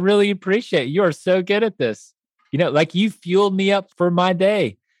much. I really appreciate it. You are so good at this. Like, you fueled me up for my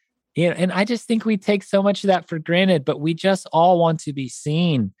day. And I just think we take so much of that for granted, but we just all want to be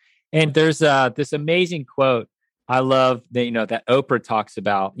seen. And there's this amazing quote I love that, that Oprah talks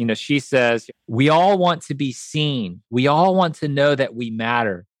about. She says, we all want to be seen. We all want to know that we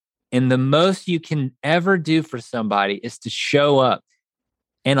matter. And the most you can ever do for somebody is to show up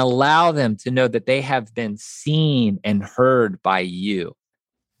and allow them to know that they have been seen and heard by you.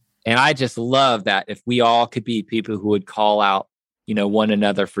 And I just love that if we all could be people who would call out, one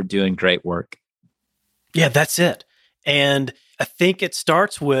another for doing great work. Yeah, that's it. And I think it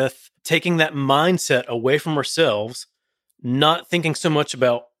starts with taking that mindset away from ourselves, not thinking so much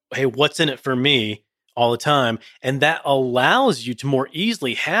about, hey, what's in it for me all the time. And that allows you to more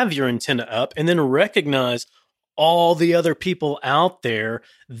easily have your antenna up and then recognize all the other people out there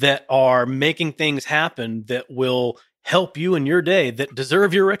that are making things happen that will help you in your day, that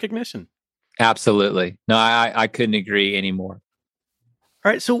deserve your recognition. Absolutely. No, I couldn't agree anymore.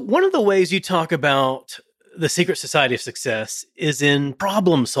 All right. So one of the ways you talk about the secret society of success is in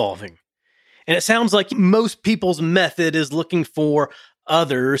problem solving. And it sounds like most people's method is looking for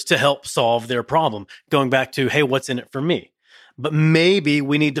others to help solve their problem, going back to, hey, what's in it for me? But maybe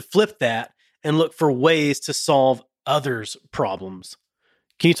we need to flip that and look for ways to solve others' problems.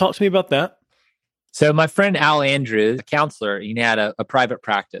 Can you talk to me about that? So my friend Al Andrews, a counselor, he had a private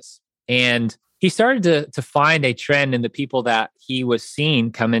practice. And he started to find a trend in the people that he was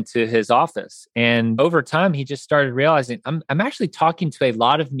seeing come into his office. And over time, he just started realizing, I'm actually talking to a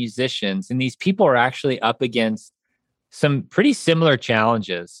lot of musicians, and these people are actually up against some pretty similar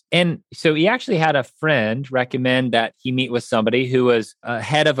challenges. And so he actually had a friend recommend that he meet with somebody who was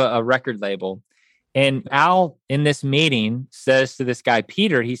head of a record label. And Al, in this meeting, says to this guy,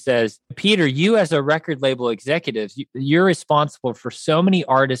 Peter, he says, Peter, you as a record label executive, you're responsible for so many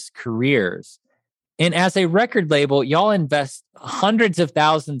artists' careers. And as a record label, y'all invest hundreds of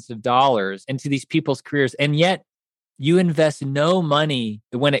thousands of dollars into these people's careers, and yet you invest no money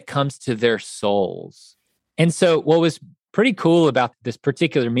when it comes to their souls. And so what was pretty cool about this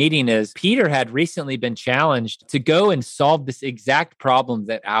particular meeting is Peter had recently been challenged to go and solve this exact problem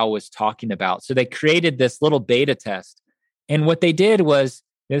that Al was talking about. So they created this little beta test. And what they did was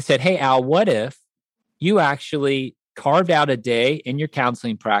they said, hey, Al, what if you actually carved out a day in your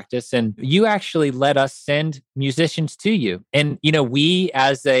counseling practice and you actually let us send musicians to you? And, we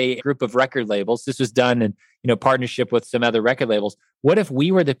as a group of record labels, this was done in, partnership with some other record labels. What if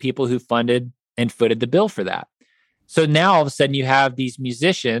we were the people who funded and footed the bill for that? So now all of a sudden you have these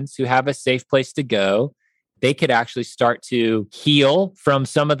musicians who have a safe place to go. They could actually start to heal from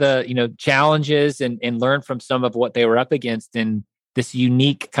some of the, challenges and learn from some of what they were up against in this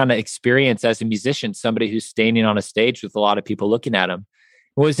unique kind of experience as a musician, somebody who's standing on a stage with a lot of people looking at him.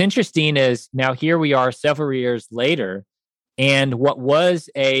 What was interesting is now here we are several years later, and what was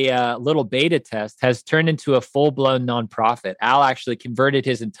a little beta test has turned into a full-blown nonprofit. Al actually converted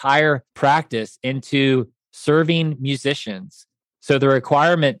his entire practice into serving musicians. So the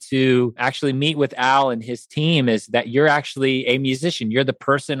requirement to actually meet with Al and his team is that you're actually a musician. You're the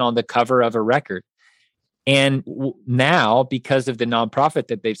person on the cover of a record. And now, because of the nonprofit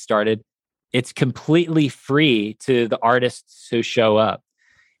that they've started, it's completely free to the artists who show up.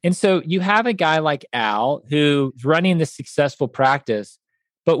 And so you have a guy like Al who's running this successful practice.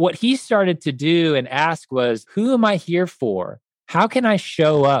 But what he started to do and ask was, who am I here for? How can I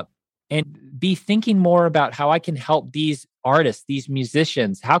show up and be thinking more about how I can help these artists, these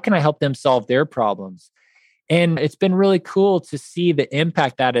musicians? How can I help them solve their problems? And it's been really cool to see the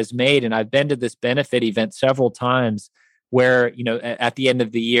impact that has made. And I've been to this benefit event several times where, at the end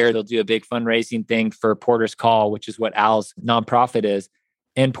of the year, they'll do a big fundraising thing for Porter's Call, which is what Al's nonprofit is.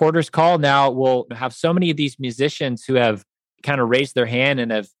 And Porter's Call now will have so many of these musicians who have kind of raised their hand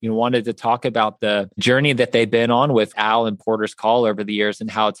and have wanted to talk about the journey that they've been on with Al and Porter's Call over the years and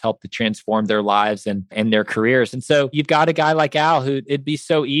how it's helped to transform their lives and their careers. And so you've got a guy like Al who it'd be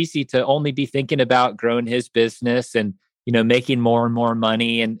so easy to only be thinking about growing his business and making more and more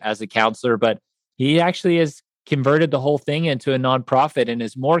money and as a counselor, but he actually has converted the whole thing into a nonprofit and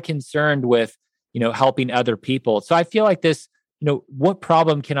is more concerned with helping other people. So I feel like this, what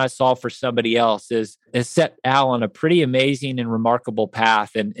problem can I solve for somebody else is set Al on a pretty amazing and remarkable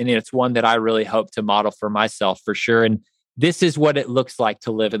path. And it's one that I really hope to model for myself for sure. And this is what it looks like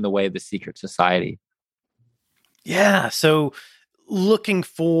to live in the way of the secret society. Yeah. So looking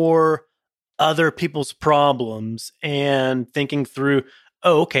for other people's problems and thinking through,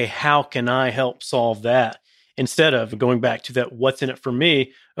 oh, okay, how can I help solve that? Instead of going back to that, what's in it for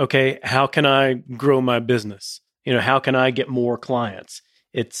me? Okay, how can I grow my business? How can I get more clients?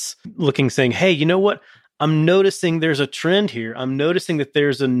 It's looking, saying, hey, you know what? I'm noticing there's a trend here. I'm noticing that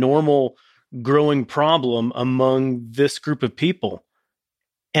there's a normal growing problem among this group of people.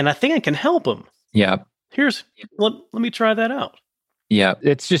 And I think I can help them. Yeah. Let me try that out. Yeah.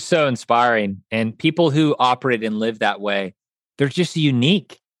 It's just so inspiring. And people who operate and live that way, they're just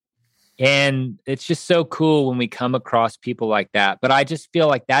unique. And it's just so cool when we come across people like that. But I just feel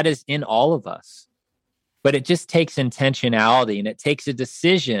like that is in all of us. But it just takes intentionality and it takes a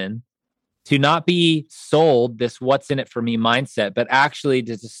decision to not be sold this what's in it for me mindset, but actually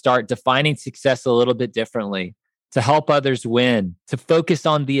to start defining success a little bit differently, to help others win, to focus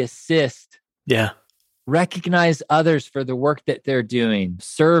on the assist. Yeah. Recognize others for the work that they're doing,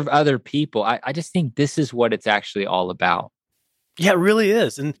 serve other people. I just think this is what it's actually all about. Yeah, it really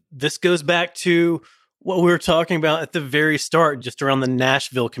is. And this goes back to what we were talking about at the very start, just around the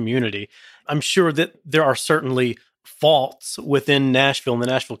Nashville community. I'm sure that there are certainly faults within Nashville and the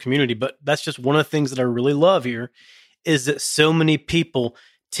Nashville community, but that's just one of the things that I really love here is that so many people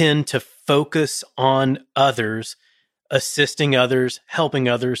tend to focus on others, assisting others, helping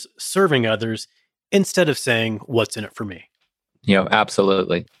others, serving others, instead of saying, what's in it for me?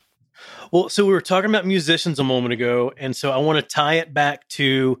 Absolutely. Well, so we were talking about musicians a moment ago, and so I want to tie it back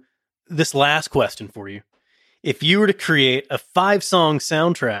to this last question for you. If you were to create a 5-song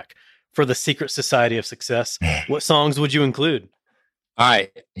soundtrack for the Secret Society of Success, what songs would you include? All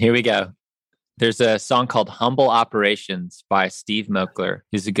right, here we go. There's a song called Humble Operations by Steve Moakler,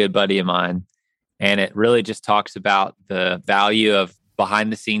 who's a good buddy of mine. And it really just talks about the value of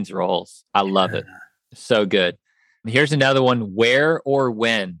behind the scenes roles. I love it. So good. Here's another one, Where or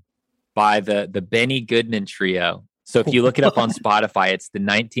When by the Benny Goodman Trio. So if you look it up on Spotify, it's the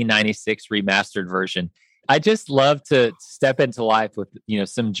 1996 remastered version. I just love to step into life with,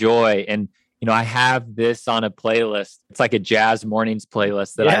 some joy. And, I have this on a playlist. It's like a jazz mornings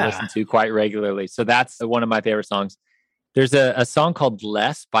playlist that I listen to quite regularly. So that's one of my favorite songs. There's a song called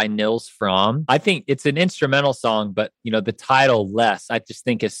Less by Nils Fromm. I think it's an instrumental song, but, the title Less, I just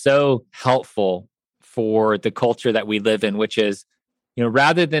think is so helpful for the culture that we live in, which is,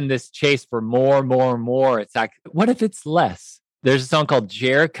 rather than this chase for more, it's like, what if it's less? There's a song called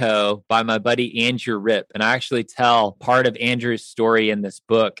Jericho by my buddy Andrew Ripp. And I actually tell part of Andrew's story in this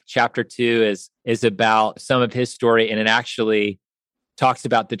book. Chapter 2 is about some of his story. And it actually talks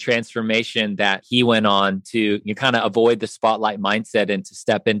about the transformation that he went on to kind of avoid the spotlight mindset and to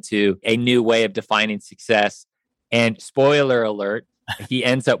step into a new way of defining success. And spoiler alert, he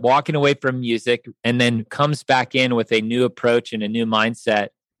ends up walking away from music and then comes back in with a new approach and a new mindset.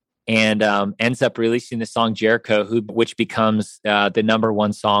 And ends up releasing the song Jericho, which becomes the number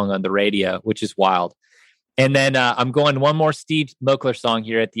one song on the radio, which is wild. And then I'm going one more Steve Moakler song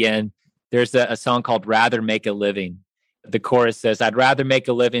here at the end. There's a song called Rather Make a Living. The chorus says, I'd rather make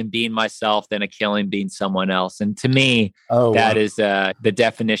a living being myself than a killing being someone else. And to me, that is the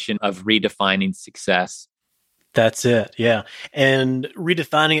definition of redefining success. That's it. Yeah. And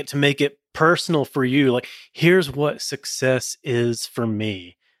redefining it to make it personal for you. Like, here's what success is for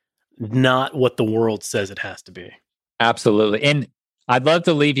me. Not what the world says it has to be. Absolutely. And I'd love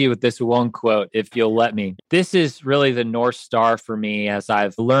to leave you with this one quote, if you'll let me. This is really the North Star for me as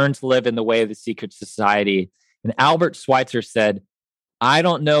I've learned to live in the way of the secret society. And Albert Schweitzer said, I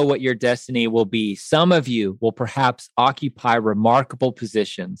don't know what your destiny will be. Some of you will perhaps occupy remarkable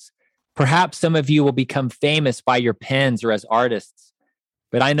positions. Perhaps some of you will become famous by your pens or as artists.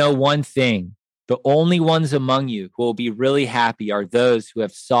 But I know one thing. The only ones among you who will be really happy are those who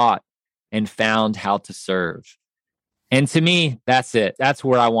have sought and found how to serve. And to me, that's it. That's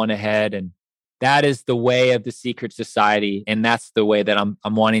where I want to head. And that is the way of the secret society. And that's the way that I'm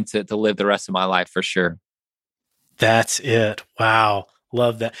wanting to live the rest of my life for sure. That's it. Wow.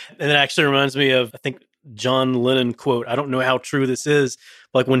 Love that. And it actually reminds me of, I think, John Lennon quote. I don't know how true this is.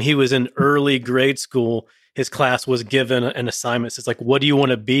 Like when he was in early grade school, his class was given an assignment. It's like, what do you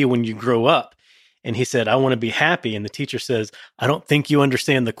want to be when you grow up? And he said, I want to be happy. And the teacher says, I don't think you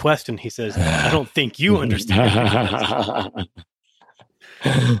understand the question. He says, I don't think you understand.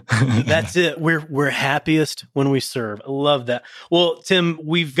 That's it. We're happiest when we serve. I love that. Well, Tim,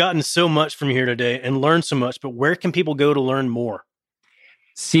 we've gotten so much from here today and learned so much, but where can people go to learn more?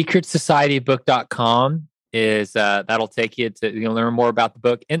 SecretSocietyBook.com is that'll take you to learn more about the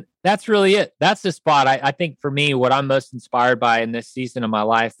book. And that's really it. That's the spot. I think for me, what I'm most inspired by in this season of my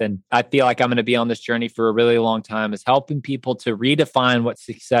life, and I feel like I'm going to be on this journey for a really long time, is helping people to redefine what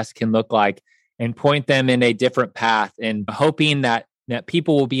success can look like and point them in a different path, and hoping that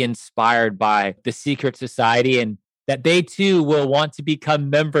people will be inspired by the secret society and that they too will want to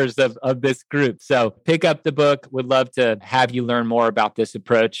become members of this group. So pick up the book. Would love to have you learn more about this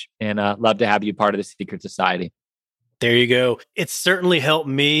approach, and love to have you part of the secret society. There you go. It's certainly helped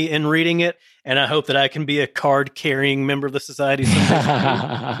me in reading it, and I hope that I can be a card-carrying member of the society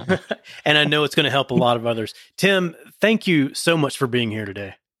someday. And I know it's going to help a lot of others. Tim, thank you so much for being here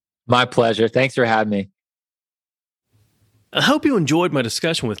today. My pleasure. Thanks for having me. I hope you enjoyed my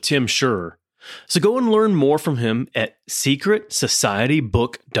discussion with Tim Schurrer. So go and learn more from him at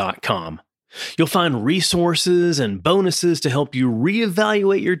SecretSocietyBook.com. You'll find resources and bonuses to help you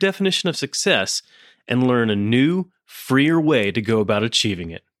reevaluate your definition of success and learn a new, freer way to go about achieving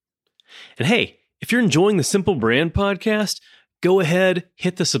it. And hey, if you're enjoying the Simple Brand podcast, go ahead,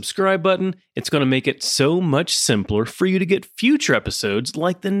 hit the subscribe button. It's going to make it so much simpler for you to get future episodes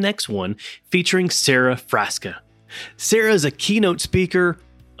like the next one featuring Sarah Frasca. Sarah is a keynote speaker,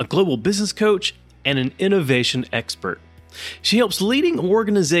 a global business coach, and an innovation expert. She helps leading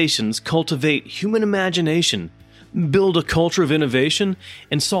organizations cultivate human imagination, build a culture of innovation,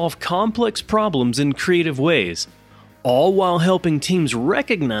 and solve complex problems in creative ways, all while helping teams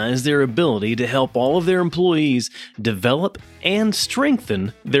recognize their ability to help all of their employees develop and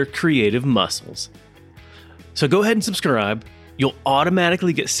strengthen their creative muscles. So go ahead and subscribe. You'll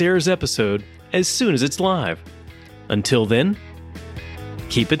automatically get Sarah's episode as soon as it's live. Until then,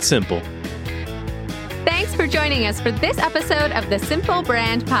 keep it simple. Thanks for joining us for this episode of the Simple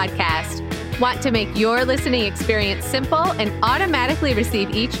Brand Podcast. Want to make your listening experience simple and automatically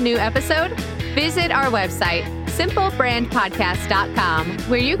receive each new episode? Visit our website, simplebrandpodcast.com,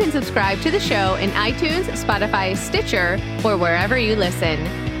 where you can subscribe to the show in iTunes, Spotify, Stitcher, or wherever you listen.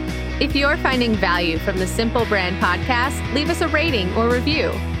 If you're finding value from the Simple Brand Podcast, leave us a rating or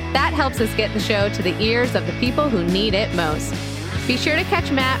review. That helps us get the show to the ears of the people who need it most. Be sure to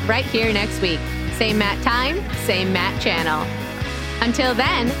catch Matt right here next week. Same Matt time, same Matt channel. Until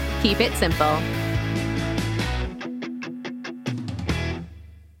then, keep it simple.